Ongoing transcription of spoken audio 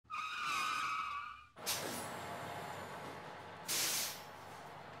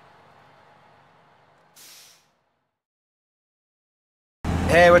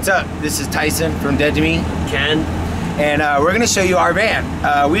Hey, what's up? This is Tyson from Dead to Me. Ken. And we're gonna show you our van.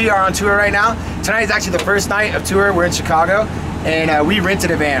 We are on tour right now. Tonight is actually the first night of tour. We're in Chicago, and we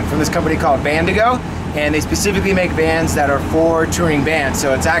rented a van from this company called Van2Go, and they specifically make vans that are for touring bands.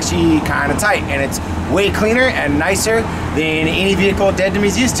 So it's actually kind of tight, and it's way cleaner and nicer than any vehicle Dead to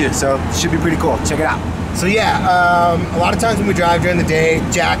Me's used to. So it should be pretty cool. Check it out. So yeah, a lot of times when we drive during the day,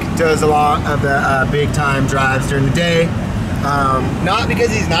 Jack does a lot of the big time drives during the day. Not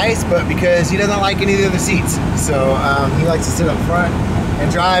because he's nice, but because he doesn't like any of the other seats. So he likes to sit up front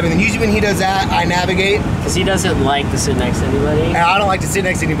and drive, and then usually when he does that, I navigate. Because he doesn't like to sit next to anybody. And I don't like to sit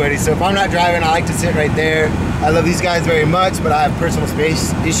next to anybody, so if I'm not driving, I like to sit right there. I love these guys very much, but I have personal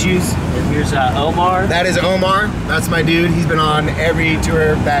space issues. And here's Omar. That is Omar. That's my dude. He's been on every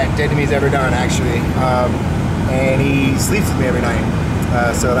tour that Dead to Me's ever done, actually. And he sleeps with me every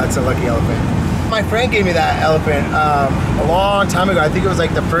night. So that's a lucky elephant. My friend gave me that elephant a long time ago. I think it was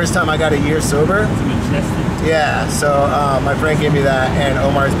like the first time I got a year sober. Yeah, so my friend gave me that, and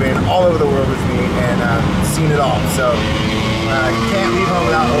Omar's been all over the world with me and seen it all. So you can't leave home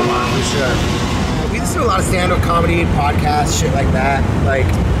without Omar, for sure. We listen to a lot of stand-up comedy, podcasts, shit like that.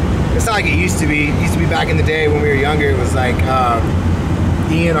 Like, it's not like it used to be. It used to be back in the day when we were younger. It was like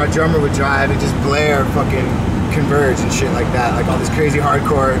Ian, our drummer, would drive and just blare fucking Converge and shit like that, like all this crazy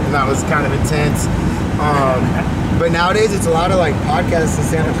hardcore, and that was kind of intense. But nowadays it's a lot of like podcasts and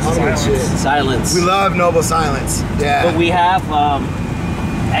stand-up comedy and shit. Silence. We love noble silence. Yeah. But we have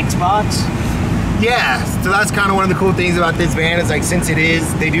Xbox. Yeah, so that's kind of one of the cool things about this van is like, since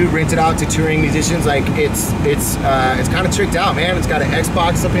they do rent it out to touring musicians, like it's kind of tricked out, man. It's got an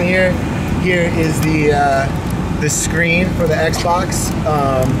Xbox up in here. Here is the screen for the Xbox,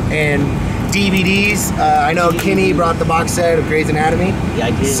 and DVDs. I know Kenny brought the box set of Grey's Anatomy. Yeah,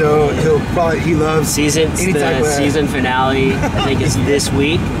 I did. So he loves the season finale. I think it's this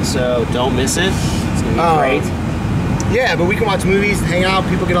week, so don't miss it. It's gonna be great. Yeah, but we can watch movies, hang out.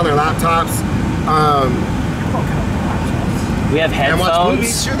 People get on their laptops. We have headphones. And watch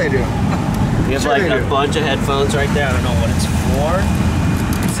movies. Sure they do. We have like a bunch of headphones right there. I don't know what it's for.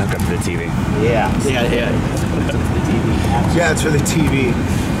 It's hooked up to the TV. Yeah. It's hooked up to the TV. Yeah, it's for the TV.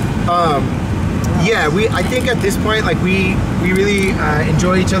 Yeah, I think at this point, like we really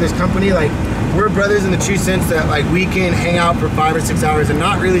enjoy each other's company. Like, we're brothers in the true sense that like we can hang out for 5 or 6 hours and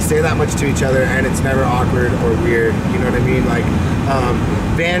not really say that much to each other, and it's never awkward or weird. You know what I mean? Like,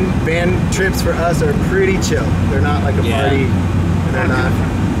 van trips for us are pretty chill. They're not like a party. And they're not.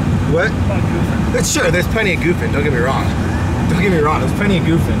 What? Sure, there's plenty of goofing. Don't get me wrong. There's plenty of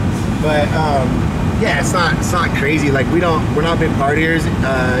goofing, but yeah, it's not crazy. Like, we're not big partiers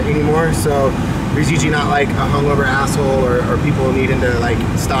anymore, so there's usually not like a hungover asshole or people needing to like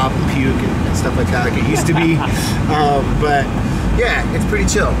stop and puke and stuff like that like it used to be. But yeah, it's pretty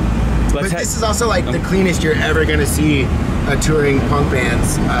chill. But this is also like the cleanest you're ever gonna see a touring punk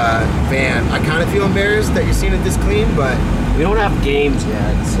band's van. I kind of feel embarrassed that you're seeing it this clean, but we don't have games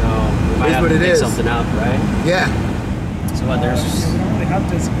yet, so we might have to pick something up, right? Yeah. So what, there's they have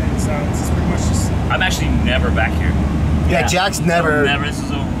designated sounds. It's pretty much just. I'm actually never back here. Yeah, Jack's never. This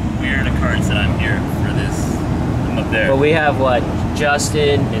is a weird occurrence that I'm here for this. I'm up there. But we have what,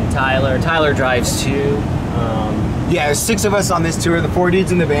 Justin and Tyler. Tyler drives too. Yeah, there's 6 of us on this tour. The 4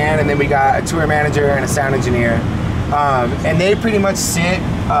 dudes in the van, and then we got a tour manager and a sound engineer. And they pretty much sit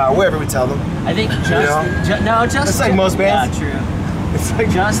wherever we tell them. I think Justin. Justin. It's like most bands. Yeah, true. It's like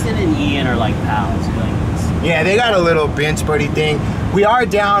Justin and Ian are like pals. Yeah, they got a little bench buddy thing. We are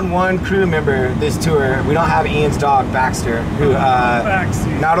down 1 crew member this tour. We don't have Ian's dog, Baxter, who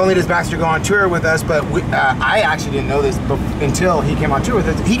not only does Baxter go on tour with us, but I actually didn't know this until he came on tour with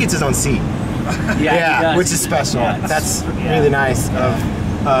us. He gets his own seat. Yeah, which is special. Yeah, that's really nice of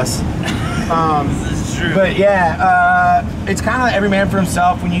us. This is true. But yeah, it's kind of like every man for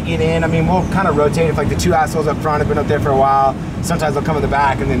himself when you get in. I mean, we'll kind of rotate. If like the 2 assholes up front have been up there for a while, sometimes they'll come in the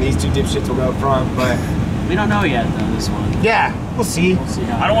back, and then these 2 dipshits will go up front. But we don't know yet, though, this one. Yeah, we'll see.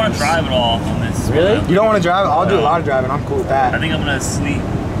 I don't want to drive at all on this. Really? You don't want to drive? I'll do a lot of driving. I'm cool with that. I think I'm going to sleep.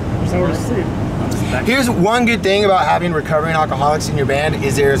 Somewhere to sleep. Here's one good thing about having recovering alcoholics in your band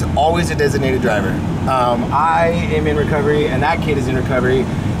is there's always a designated driver. I am in recovery, and that kid is in recovery.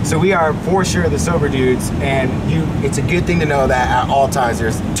 So we are for sure the sober dudes, and it's a good thing to know that at all times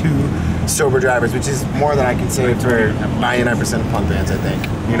there's 2 sober drivers, which is more than I can say for 99% of punk bands, I think.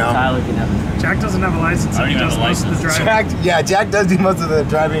 You know? Tyler can have a Jack doesn't have a license. I don't even have a license. Jack does do most of the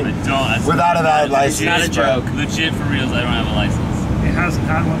driving without a valid license. It's not a joke. Legit for reals, I don't have a license. He hasn't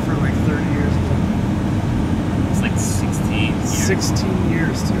had one for like 30 years. It's like 16 years. 16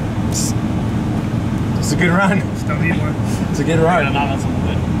 years, too. It's a good run. Still need one. It's a good I run. gotta knock on some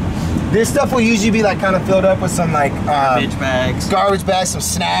wood. This stuff will usually be like kind of filled up with some like Garbage bags. garbage bags, some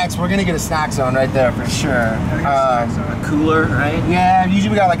snacks. We're gonna get a snack zone right there for sure. A cooler, right? Yeah, usually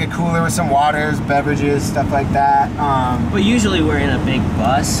we got like a cooler with some waters, beverages, stuff like that. But usually we're in a big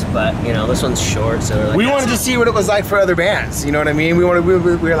bus, but you know, this one's short, so we're like, We wanted to see what it was like for other bands. You know what I mean? We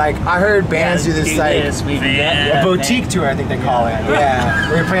were like, I heard bands do this like a boutique tour, I think they call it. Yeah,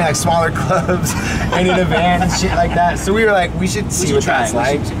 we were playing like smaller clubs and in a van and shit like that. So we were like, we should see what that's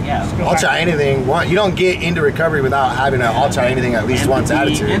like. I'll try anything. You don't get into recovery without having a I'll try anything at least once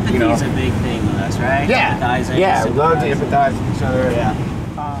attitude. Empathy, you know? is a big thing with us, right? Yeah, yeah, we love to empathize with each other.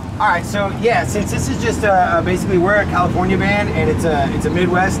 Yeah. All right, so yeah, since this is just basically we're a California band and it's a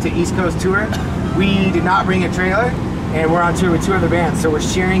Midwest to East Coast tour, we did not bring a trailer and we're on tour with 2 other bands, so we're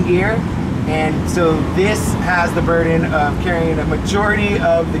sharing gear. And so this has the burden of carrying a majority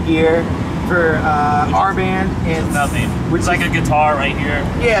of the gear for our band. And Nothing. It's like a guitar right here.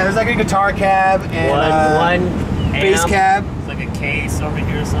 yeah, there's like a guitar cab and one bass amp. cab. It's like a case over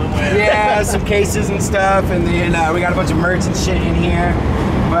here somewhere. Yeah, some cases and stuff, and then we got a bunch of merch and shit in here.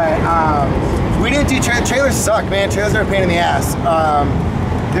 But we didn't do trailers. Suck, man. Trailers are a pain in the ass.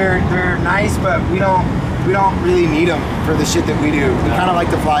 They're nice, but we don't really need them for the shit that we do. We kind of like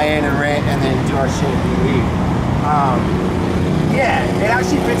to fly in and rent and then do our shit and leave. Yeah, it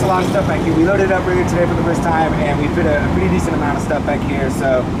actually fits a lot of stuff back here. We loaded it up earlier today for the first time, and we fit a pretty decent amount of stuff back here.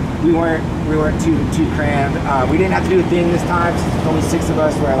 So we weren't too crammed. We didn't have to do a thing this time since there's only 6 of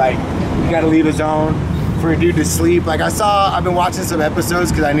us. Where like you got to leave a zone for a dude to sleep. Like I've been watching some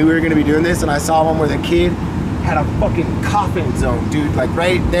episodes because I knew we were gonna be doing this, and I saw one where the kid had a fucking coffin zone, dude, like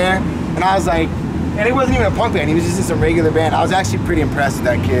right there, and I was like, and it wasn't even a punk band. He was just in some regular band. I was actually pretty impressed with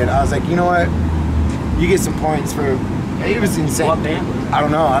that kid. I was like, you know what, you get some points for. It was insane. What band? I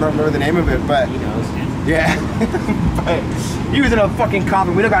don't know. I don't remember the name of it, but He knows. yeah. But he was in a fucking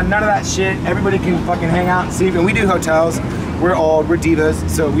coffin. We don't got none of that shit. Everybody can fucking hang out and sleep. And we do hotels. We're old. We're divas,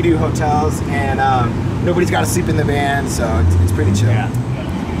 so we do hotels. And nobody's got to sleep in the van, so it's pretty chill.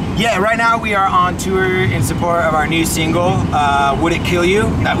 Yeah. Right now we are on tour in support of our new single, "Would It Kill You,"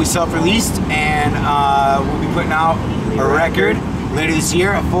 that we self-released, and we'll be putting out a record later this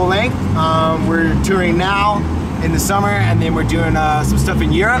year, a full length. We're touring now in the summer, and then we're doing some stuff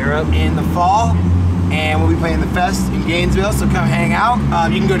in Europe in the fall, and we'll be playing the fest in Gainesville, so come hang out.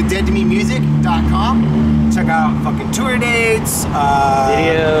 You can go to deadtomemusic.com, check out fucking tour dates,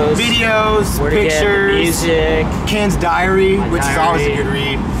 videos, pictures, music, Ken's diary, which is always a good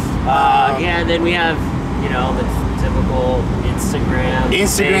read. Yeah, and then we have, you know, the typical Instagram,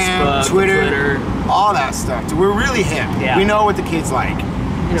 Facebook, Twitter, all that stuff. So we're really hip. Yeah. We know what the kids like, You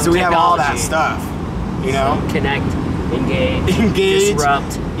know, so we have all that technology. stuff. You know, Connect, engage,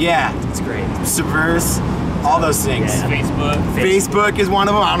 disrupt. Yeah, It's great. subverse, all those things. Yeah. Facebook is one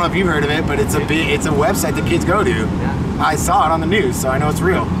of them. I don't know if you've heard of it, but it's a website that kids go to. Yeah. I saw it on the news, so I know it's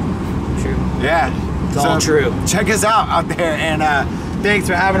real. True. Yeah, It's all true. Check us out there, and thanks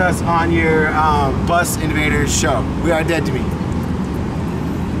for having us on your Bus Invaders show. We are Dead to Me.